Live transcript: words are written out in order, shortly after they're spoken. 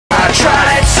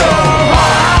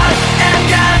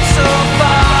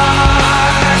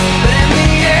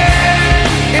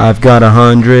I've got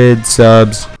 100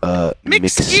 subs.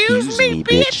 Excuse me,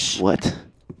 bitch. What?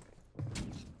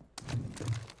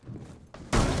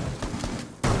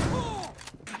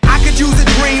 I could use a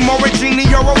dream or a genie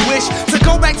or a wish to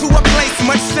go back to a place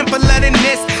much simpler than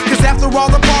this. Cause after all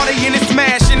the partying and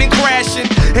smashing and crashing,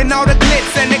 and all the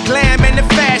glitz and the glam and the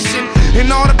fashion,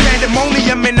 and all the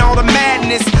pandemonium and all the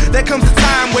madness, there comes a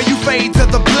time where you fade to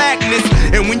the blackness.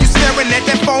 And when you're staring at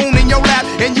that phone in your lap,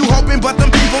 and you hoping but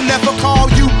them people never call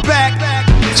you back.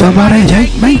 Somebody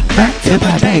take me back to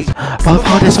my days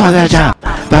before this other job,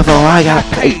 before I got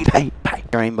paid.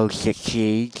 Rainbow Six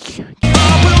Siege. I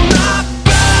will not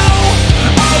bow,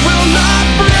 I will not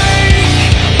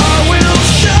break, I will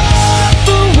shut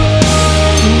the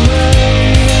world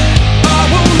away. I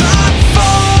will not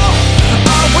fall,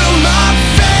 I will not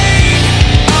fade,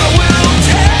 I will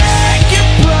take your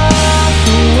breath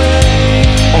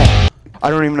away. Oh, I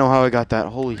don't even know how I got that.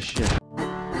 Holy shit.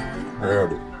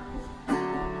 Howdy.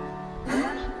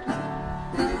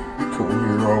 Come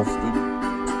here often.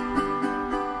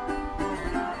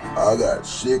 I got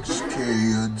 6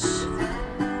 kids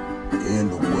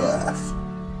and a wife.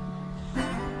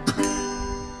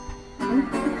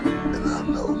 And I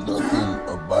know nothing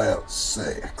about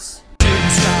sex.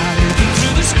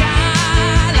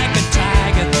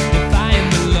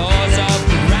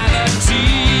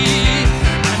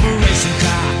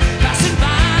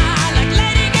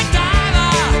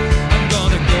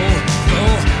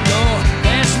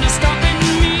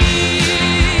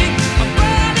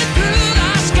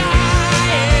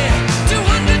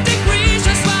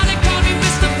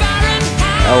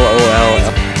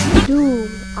 Dude,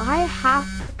 I have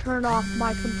to turn off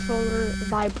my controller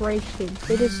vibration.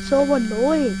 It is so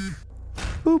annoying.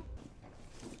 Boop.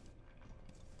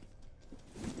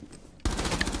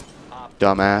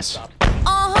 Dumbass.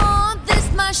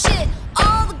 This my shit.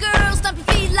 All the girls stomp your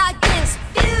feet like this.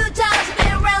 Few times I've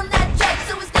been around that track,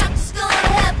 so it's not just gonna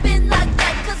happen like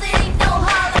that. Cause there ain't no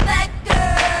holler back,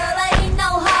 girl. Ain't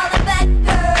no holler back,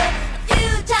 girl. A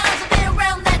few times I've been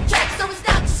around that track, so it's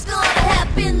not just gonna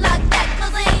happen like that.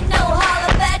 Cause there ain't no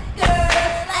holler back, girl.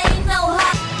 Ain't no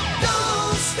holler.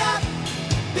 Don't stop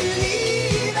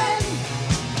believing.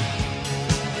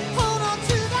 Hold on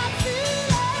to that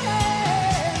feeling.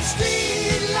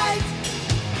 Street light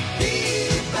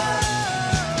people.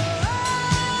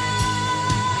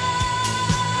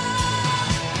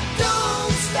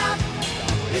 Don't stop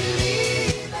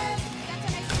believing.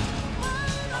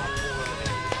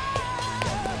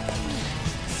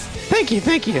 Thank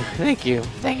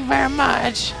you very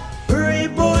much. Hurry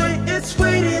boy, it's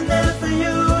waiting there for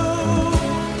you.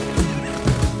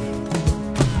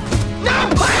 No,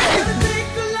 please!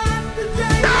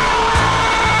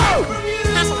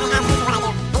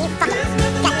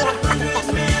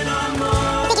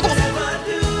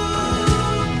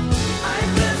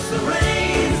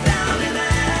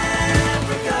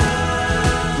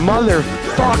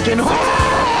 Motherfucking whore!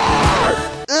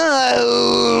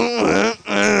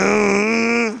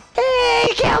 Hey,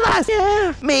 kill us!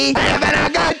 Me having a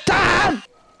good time!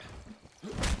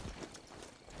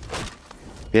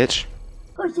 Bitch.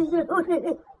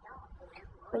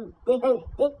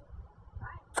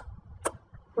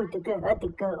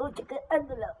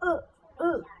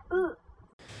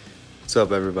 What's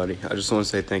up, everybody? I just want to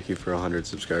say thank you for 100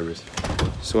 subscribers.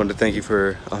 Just wanted to thank you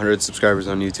for 100 subscribers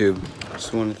on YouTube.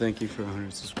 Just wanted to thank you for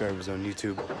 100 subscribers on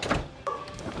YouTube.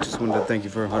 Just wanted to thank you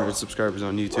for 100 subscribers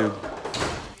on YouTube.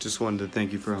 Just wanted to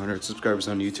thank you for 100 subscribers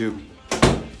on YouTube.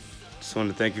 Just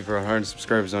wanted to thank you for 100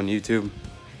 subscribers on YouTube.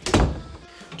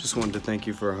 Just wanted to thank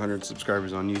you for 100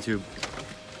 subscribers on YouTube.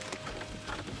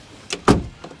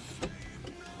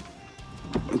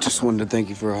 Just wanted to thank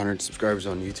you for 100 subscribers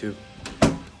on YouTube.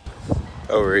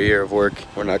 Over a year of work.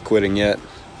 We're not quitting yet.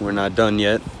 We're not done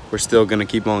yet. We're still gonna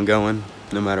keep on going,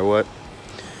 no matter what.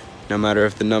 No matter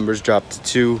if the numbers drop to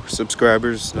 2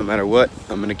 subscribers, no matter what,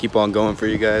 I'm gonna keep on going for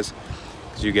you guys.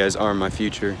 Because you guys are my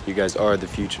future. You guys are the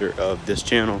future of this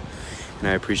channel. And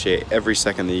I appreciate every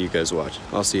second that you guys watch.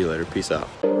 I'll see you later. Peace out.